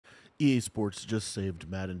EA Sports just saved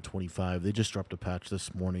Madden 25. They just dropped a patch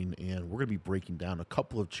this morning, and we're going to be breaking down a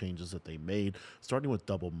couple of changes that they made, starting with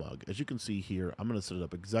double mug. As you can see here, I'm going to set it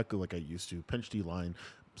up exactly like I used to. Pinch D line,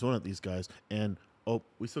 zone at these guys, and oh,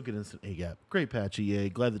 we still get instant A gap. Great patch, EA.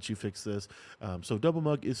 Glad that you fixed this. So double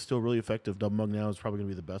mug is still really effective. Double mug now is probably going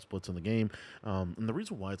to be the best blitz in the game. And the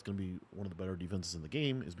reason why it's going to be one of the better defenses in the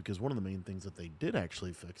game is because one of the main things that they did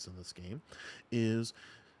actually fix in this game is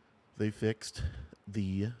they fixed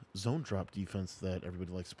the zone drop defense that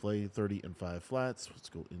everybody likes to play, 30 and 5 flats. Let's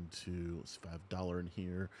go into $5 in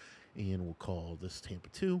here, and we'll call this Tampa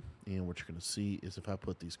 2. And what you're going to see is if I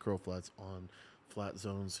put these curl flats on flat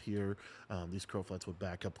zones here, these curl flats would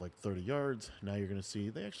back up like 30 yards. Now you're going to see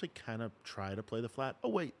they actually kind of try to play the flat. Oh,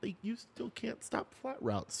 wait, you still can't stop flat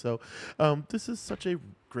routes. So this is such a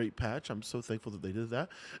great patch. I'm so thankful that they did that.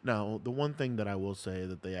 Now, the one thing that I will say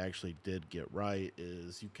that they actually did get right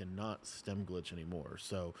is you cannot stem glitch anymore.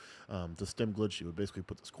 So the stem glitch, you would basically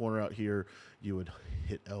put this corner out here, you would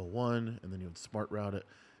hit L1, and then you would smart route it.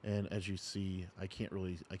 And as you see, I can't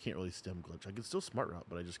really stem glitch. I can still smart route,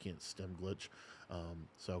 but I just can't stem glitch.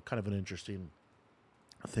 So kind of an interesting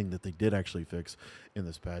thing that they did actually fix in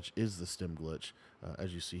this patch is the stem glitch.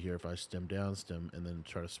 As you see here, if I stem down, stem, and then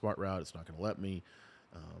try to smart route, it's not going to let me.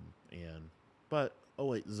 But oh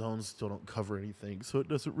wait, zones still don't cover anything, so it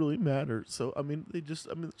doesn't really matter. So I mean,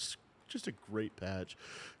 it's just a great patch.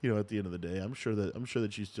 At the end of the day, I'm sure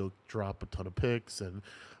that you still drop a ton of picks, and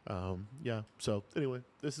yeah. So anyway,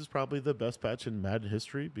 this is probably the best patch in Madden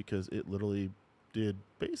history because it literally did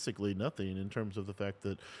basically nothing in terms of the fact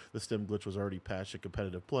that the stem glitch was already patched in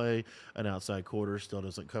competitive play. An outside quarter still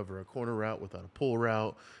doesn't cover a corner route without a pull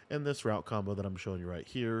route, and this route combo that I'm showing you right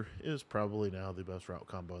here is probably now the best route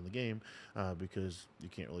combo in the game because you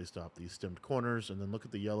can't really stop these stemmed corners. And then look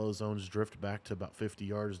at the yellow zones drift back to about 50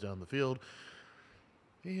 yards down the field,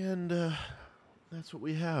 and that's what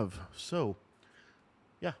we have. So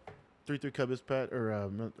yeah, 3-3 Cub is pat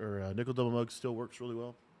or nickel double mug still works really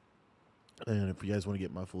well. And if you guys want to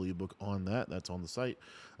get my full ebook on that, that's on the site,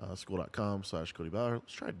 school.com/Cody Bauer.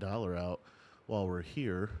 Let's try dollar out while we're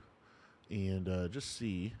here and just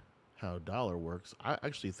see how dollar works. I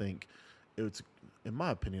actually think it's, in my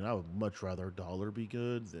opinion, I would much rather dollar be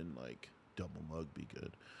good than like double mug be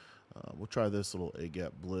good. We'll try this little A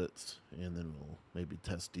gap blitz, and then we'll maybe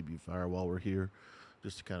test DB fire while we're here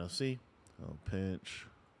just to kind of see. Pinch,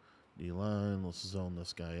 D line, let's zone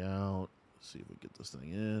this guy out, see if we get this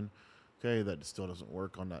thing in. Okay, that still doesn't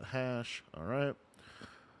work on that hash. All right.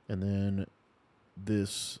 And then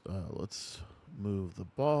this, let's move the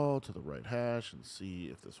ball to the right hash and see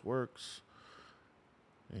if this works.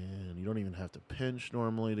 And you don't even have to pinch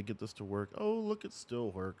normally to get this to work. Oh, look, it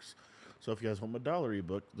still works. So if you guys want my dollar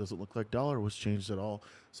ebook, it doesn't look like dollar was changed at all.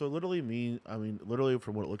 So literally literally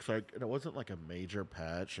from what it looks like, and it wasn't like a major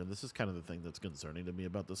patch, and this is kind of the thing that's concerning to me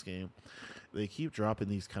about this game. They keep dropping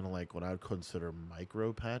these kind of like what I would consider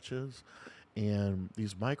micro patches. And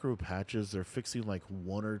these micro patches, they're fixing like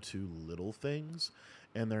one or two little things,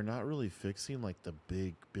 and they're not really fixing like the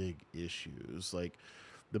big issues. Like,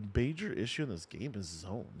 the major issue in this game is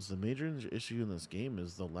zones. The major issue in this game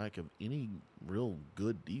is the lack of any real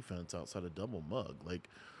good defense outside of double mug. Like,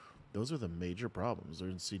 those are the major problems. There,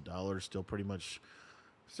 you see dollar still pretty much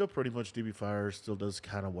DB Fire still does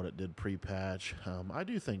kind of what it did pre-patch. I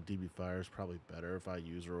do think DB Fire is probably better if I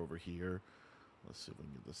use her over here. Let's see if we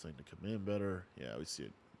can get this thing to come in better. Yeah, we see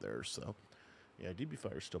it there. So yeah, DB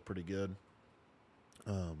Fire is still pretty good.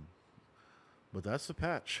 But that's the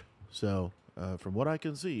patch. So from what I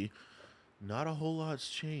can see, not a whole lot's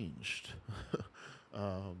changed.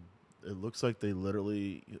 It looks like they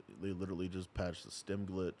literally just patched the stem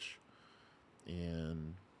glitch,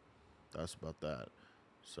 and that's about that.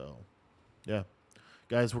 So yeah,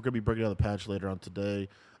 guys, we're gonna be breaking down the patch later on today,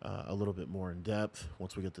 a little bit more in depth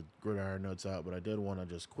once we get the gridiron notes out. But I did want to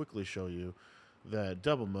just quickly show you that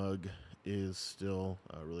double mug is still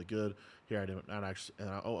really good. Here,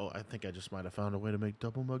 I think I just might have found a way to make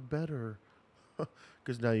double mug better.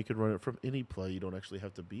 Because now you can run it from any play. You don't actually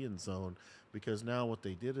have to be in zone. Because now what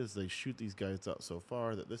they did is they shoot these guys out so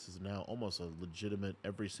far that this is now almost a legitimate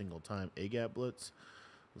every single time A-gap blitz.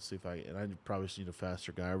 Let's see if I probably just need a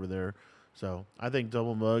faster guy over there. So I think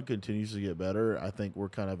double mug continues to get better. I think we're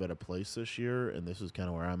kind of at a place this year, and this is kind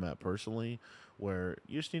of where I'm at personally, where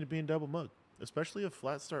you just need to be in double mug. Especially if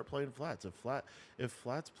flats start playing flats. If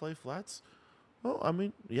flats play flats, well, I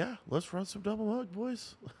mean, yeah, let's run some double mug,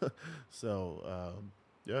 boys. So,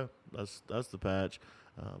 yeah, that's the patch.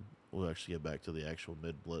 We'll actually get back to the actual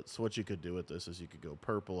mid blitz. So what you could do with this is you could go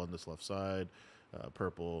purple on this left side,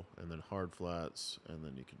 purple, and then hard flats, and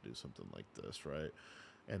then you can do something like this, right?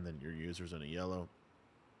 and then your user's in a yellow.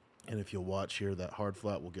 And if you'll watch here, that hard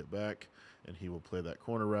flat will get back, and he will play that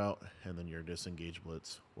corner route, and then your disengage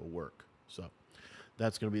blitz will work. So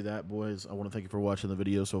that's going to be that, boys. I want to thank you for watching the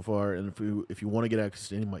video so far. And if you want to get access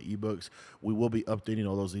to any of my ebooks, we will be updating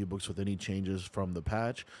all those ebooks with any changes from the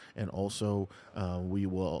patch, and also we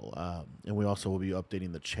also will be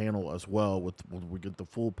updating the channel as well with we get the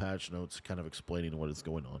full patch notes, kind of explaining what is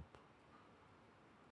going on.